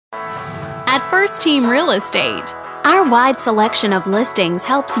First Team Real Estate. Our wide selection of listings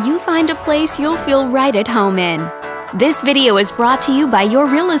helps you find a place you'll feel right at home in. This video is brought to you by your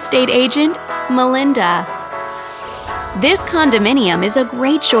real estate agent, Melinda. This condominium is a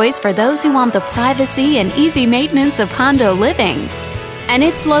great choice for those who want the privacy and easy maintenance of condo living. And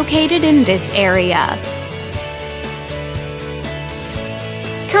it's located in this area.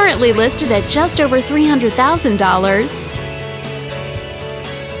 Currently listed at just over $300,000.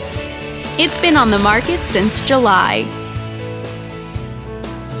 It's been on the market since July.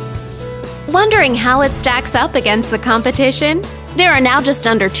 Wondering how it stacks up against the competition? There are now just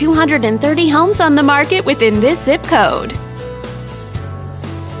under 230 homes on the market within this zip code.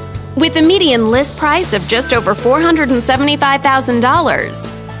 With a median list price of just over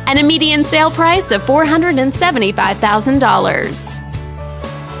 $475,000 and a median sale price of $475,000.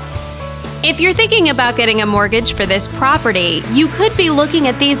 If you're thinking about getting a mortgage for this property, you could be looking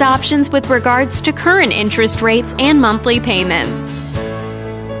at these options with regards to current interest rates and monthly payments.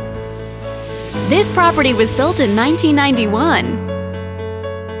 This property was built in 1991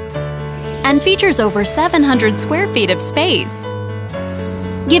 and features over 700 square feet of space,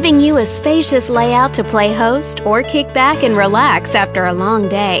 giving you a spacious layout to play host or kick back and relax after a long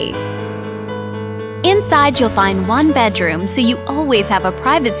day. Inside, you'll find one bedroom, so you always have a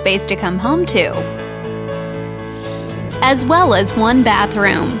private space to come home to, as well as one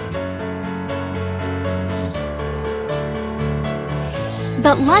bathroom.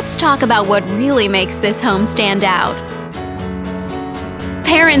 But let's talk about what really makes this home stand out.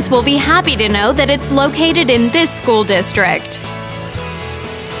 Parents will be happy to know that it's located in this school district.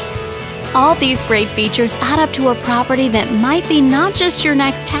 All these great features add up to a property that might be not just your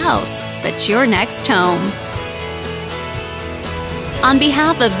next house, but your next home. On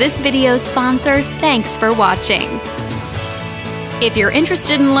behalf of this video's sponsor, thanks for watching. If you're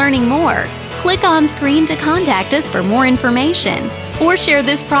interested in learning more, click on screen to contact us for more information or share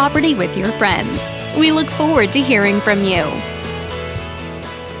this property with your friends. We look forward to hearing from you.